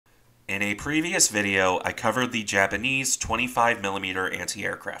In a previous video, I covered the Japanese 25mm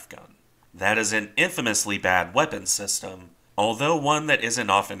anti-aircraft gun. That is an infamously bad weapon system, although one that isn't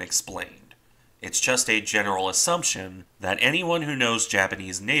often explained. It's just a general assumption that anyone who knows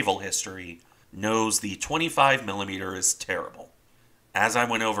Japanese naval history knows the 25mm is terrible. As I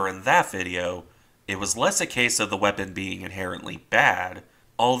went over in that video, it was less a case of the weapon being inherently bad,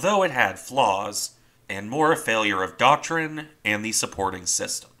 although it had flaws, and more a failure of doctrine and the supporting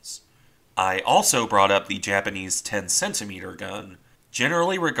systems. I also brought up the Japanese 10cm gun,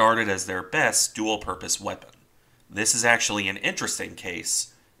 generally regarded as their best dual-purpose weapon. This is actually an interesting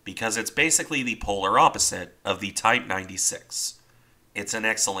case, because it's basically the polar opposite of the Type 96. It's an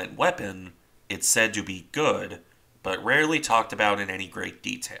excellent weapon, it's said to be good, but rarely talked about in any great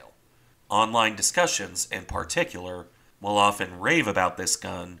detail. Online discussions, in particular, will often rave about this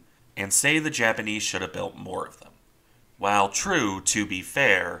gun and say the Japanese should have built more of them. While true, to be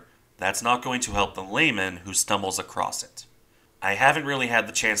fair, that's not going to help the layman who stumbles across it. I haven't really had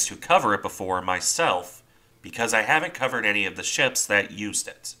the chance to cover it before myself, because I haven't covered any of the ships that used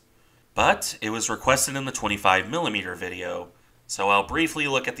it. But it was requested in the 25mm video, so I'll briefly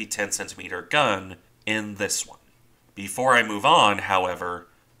look at the 10cm gun in this one. Before I move on, however,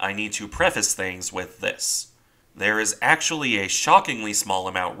 I need to preface things with this. There is actually a shockingly small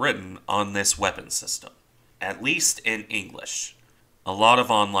amount written on this weapon system, at least in English. A lot of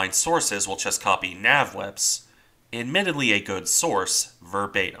online sources will just copy NavWeps, admittedly a good source,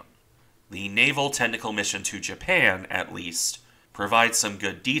 verbatim. The Naval Technical Mission to Japan, at least, provides some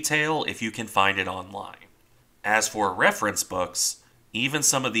good detail if you can find it online. As for reference books, even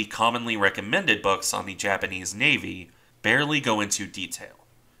some of the commonly recommended books on the Japanese Navy barely go into detail.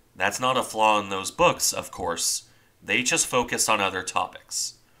 That's not a flaw in those books, of course, they just focus on other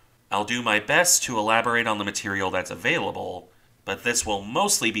topics. I'll do my best to elaborate on the material that's available, but this will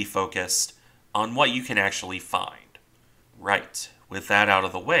mostly be focused on what you can actually find. Right, with that out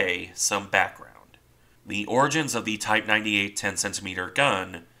of the way, some background. The origins of the Type 98 10cm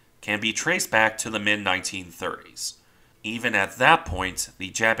gun can be traced back to the mid-1930s. Even at that point,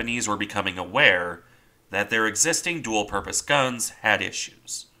 the Japanese were becoming aware that their existing dual-purpose guns had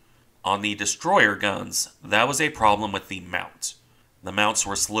issues. On the destroyer guns, that was a problem with the mount. The mounts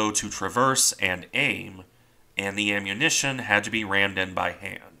were slow to traverse and aim, and the ammunition had to be rammed in by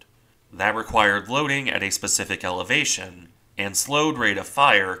hand. That required loading at a specific elevation, and slowed rate of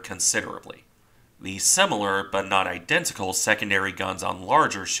fire considerably. The similar, but not identical, secondary guns on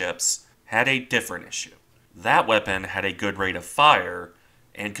larger ships had a different issue. That weapon had a good rate of fire,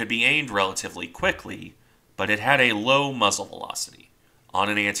 and could be aimed relatively quickly, but it had a low muzzle velocity. On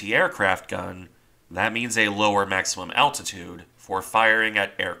an anti-aircraft gun, that means a lower maximum altitude for firing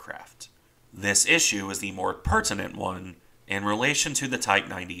at aircraft. This issue is the more pertinent one in relation to the Type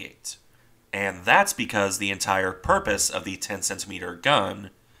 98. And that's because the entire purpose of the 10cm gun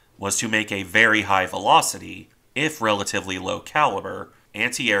was to make a very high velocity, if relatively low caliber,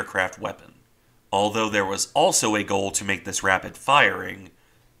 anti-aircraft weapon. Although there was also a goal to make this rapid firing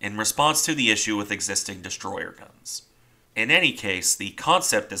in response to the issue with existing destroyer guns. In any case, the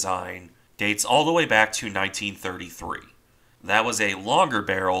concept design dates all the way back to 1933. That was a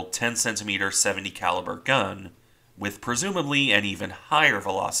longer-barreled 10cm 70 caliber gun, with presumably an even higher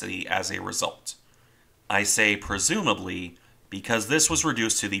velocity as a result. I say presumably because this was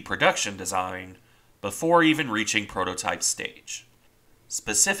reduced to the production design before even reaching prototype stage.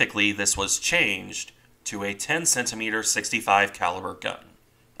 Specifically, this was changed to a 10cm 65 caliber gun.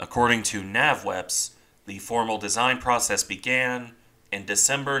 According to NavWeps, the formal design process began in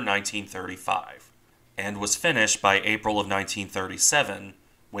December 1935. And was finished by April of 1937,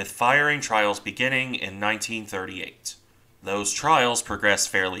 with firing trials beginning in 1938. Those trials progressed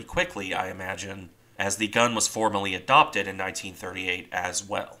fairly quickly, I imagine, as the gun was formally adopted in 1938 as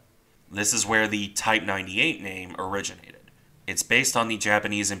well. This is where the Type 98 name originated. It's based on the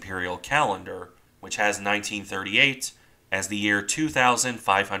Japanese Imperial calendar, which has 1938 as the year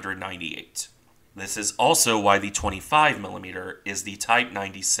 2598. This is also why the 25mm is the Type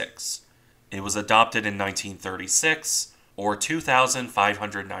 96. It was adopted in 1936, or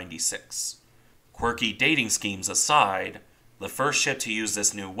 2596. Quirky dating schemes aside, the first ship to use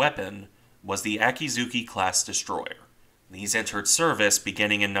this new weapon was the Akizuki-class destroyer. These entered service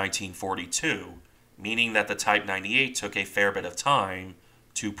beginning in 1942, meaning that the Type 98 took a fair bit of time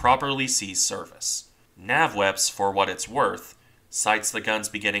to properly cease service. NavWeps, for what it's worth, cites the guns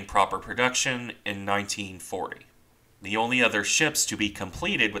beginning proper production in 1940. The only other ships to be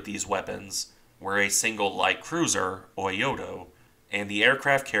completed with these weapons were a single light cruiser, Oyoto, and the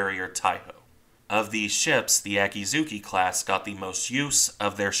aircraft carrier Taiho. Of these ships, the Akizuki class got the most use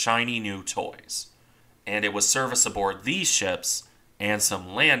of their shiny new toys. And it was service aboard these ships, and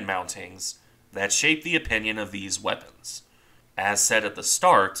some land mountings, that shaped the opinion of these weapons. As said at the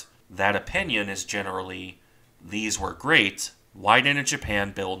start, that opinion is generally, these were great, why didn't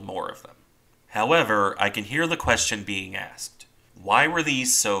Japan build more of them? However, I can hear the question being asked, why were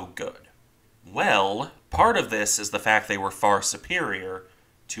these so good? Well, part of this is the fact they were far superior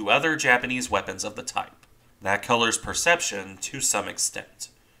to other Japanese weapons of the type. That colors perception to some extent.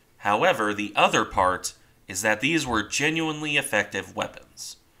 However, the other part is that these were genuinely effective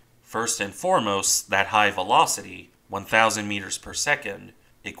weapons. First and foremost, that high velocity, 1,000 meters per second,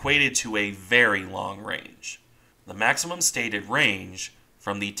 equated to a very long range. The maximum stated range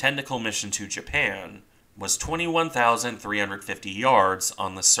from the technical mission to Japan was 21,350 yards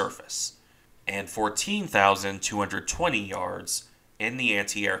on the surface, and 14,220 yards in the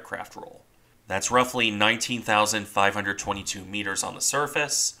anti-aircraft role. That's roughly 19,522 meters on the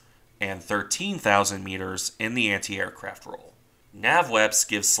surface, and 13,000 meters in the anti-aircraft role. NavWeps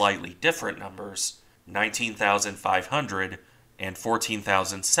gives slightly different numbers, 19,500 and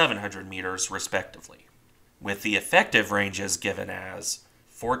 14,700 meters respectively, with the effective ranges given as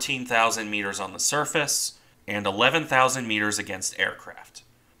 14,000 meters on the surface and 11,000 meters against aircraft.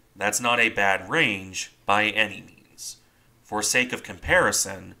 That's not a bad range by any means. For sake of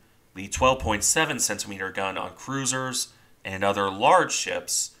comparison, the 12.7 centimeter gun on cruisers and other large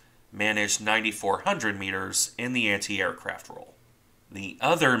ships managed 9,400 meters in the anti-aircraft role. The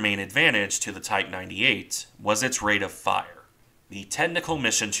other main advantage to the Type 98 was its rate of fire. The technical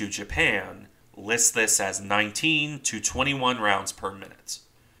mission to Japan lists this as 19 to 21 rounds per minute.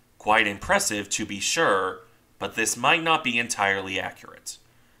 Quite impressive to be sure, but this might not be entirely accurate.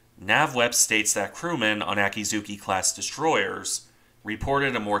 NavWeb states that crewmen on Akizuki-class destroyers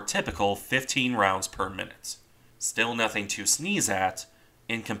reported a more typical 15 rounds per minute. Still nothing to sneeze at,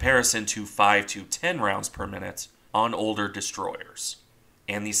 in comparison to 5 to 10 rounds per minute on older destroyers.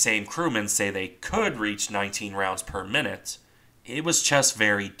 And the same crewmen say they could reach 19 rounds per minute, it was just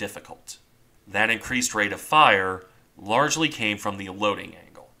very difficult. That increased rate of fire largely came from the loading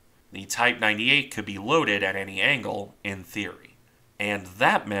angle. The Type 98 could be loaded at any angle, in theory. And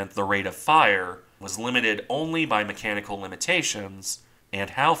that meant the rate of fire was limited only by mechanical limitations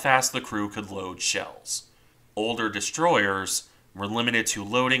and how fast the crew could load shells. Older destroyers were limited to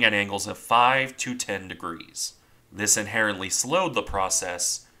loading at angles of 5 to 10 degrees. This inherently slowed the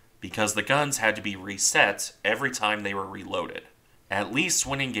process because the guns had to be reset every time they were reloaded, at least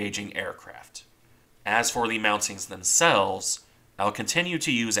when engaging aircraft. As for the mountings themselves, I'll continue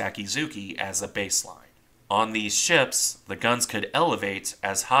to use Akizuki as a baseline. On these ships, the guns could elevate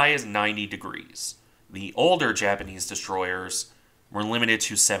as high as 90 degrees. The older Japanese destroyers were limited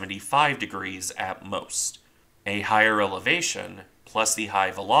to 75 degrees at most. A higher elevation, plus the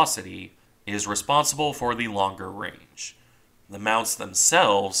high velocity, is responsible for the longer range. The mounts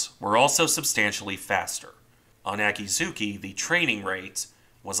themselves were also substantially faster. On Akizuki, the training rate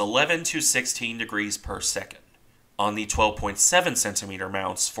was 11 to 16 degrees per second. On the 12.7 centimeter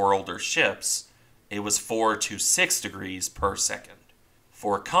mounts for older ships, it was 4 to 6 degrees per second.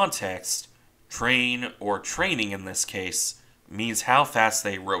 For context, train, or training in this case, means how fast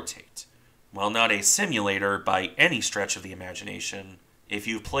they rotate. While not a simulator by any stretch of the imagination, if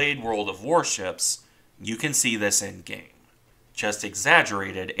you've played World of Warships, you can see this in-game. Just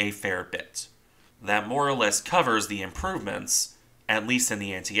exaggerated a fair bit. That more or less covers the improvements, at least in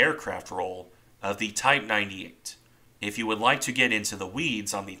the anti-aircraft role, of the Type 98. If you would like to get into the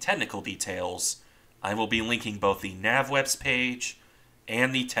weeds on the technical details, I will be linking both the NavWebs page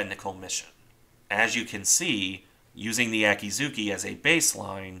and the technical mission. As you can see, using the Akizuki as a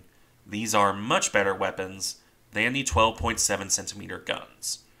baseline, these are much better weapons than the 12.7 centimeter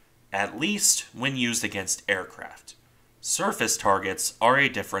guns, at least when used against aircraft. Surface targets are a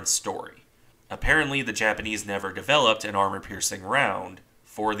different story. Apparently, the Japanese never developed an armor-piercing round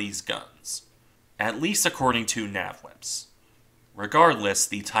for these guns, at least according to NavWebs. Regardless,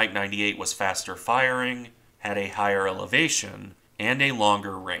 the Type 98 was faster firing, had a higher elevation, and a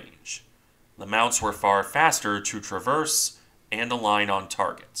longer range. The mounts were far faster to traverse and align on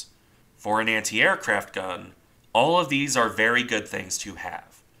target. For an anti-aircraft gun, all of these are very good things to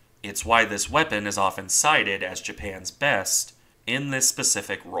have. It's why this weapon is often cited as Japan's best in this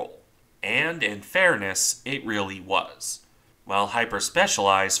specific role. And in fairness, it really was. While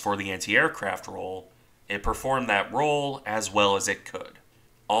hyper-specialized for the anti-aircraft role, it performed that role as well as it could.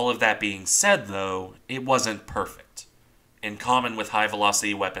 All of that being said, though, it wasn't perfect. In common with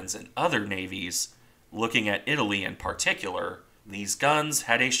high-velocity weapons in other navies, looking at Italy in particular, these guns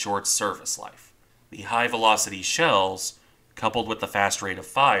had a short service life. The high-velocity shells, coupled with the fast rate of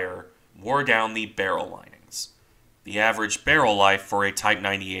fire, wore down the barrel linings. The average barrel life for a Type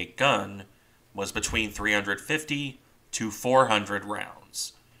 98 gun was between 350 to 400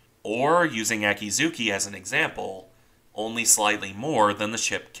 rounds, or, using Akizuki as an example, only slightly more than the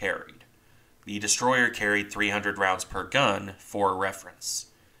ship carried. The destroyer carried 300 rounds per gun, for reference.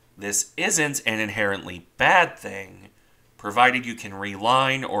 This isn't an inherently bad thing, provided you can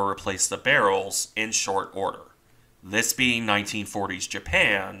reline or replace the barrels in short order. This being 1940s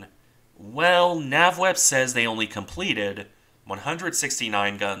Japan, well, NavWeb says they only completed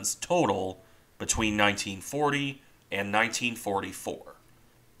 169 guns total between 1940 and 1944.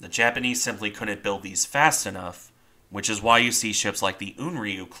 The Japanese simply couldn't build these fast enough, which is why you see ships like the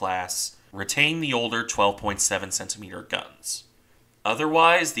Unryu class retain the older 12.7 centimeter guns.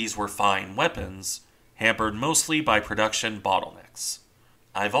 Otherwise, these were fine weapons, hampered mostly by production bottlenecks.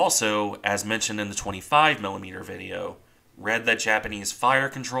 I've also, as mentioned in the 25mm video, read that Japanese fire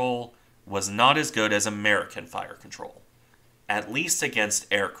control was not as good as American fire control, at least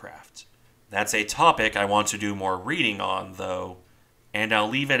against aircraft. That's a topic I want to do more reading on, though, and I'll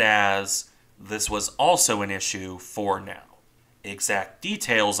leave it as this was also an issue for now. Exact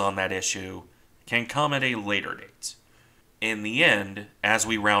details on that issue can come at a later date. In the end, as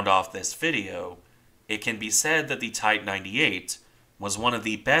we round off this video, it can be said that the Type 98 was one of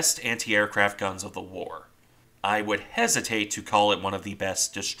the best anti-aircraft guns of the war. I would hesitate to call it one of the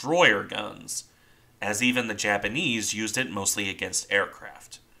best destroyer guns, as even the Japanese used it mostly against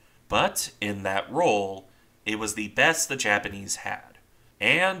aircraft. But, in that role, it was the best the Japanese had.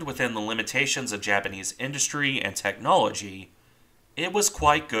 And, within the limitations of Japanese industry and technology, it was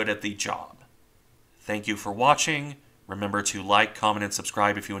quite good at the job. Thank you for watching. Remember to like, comment, and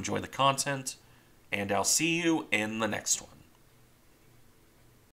subscribe if you enjoy the content, and I'll see you in the next one.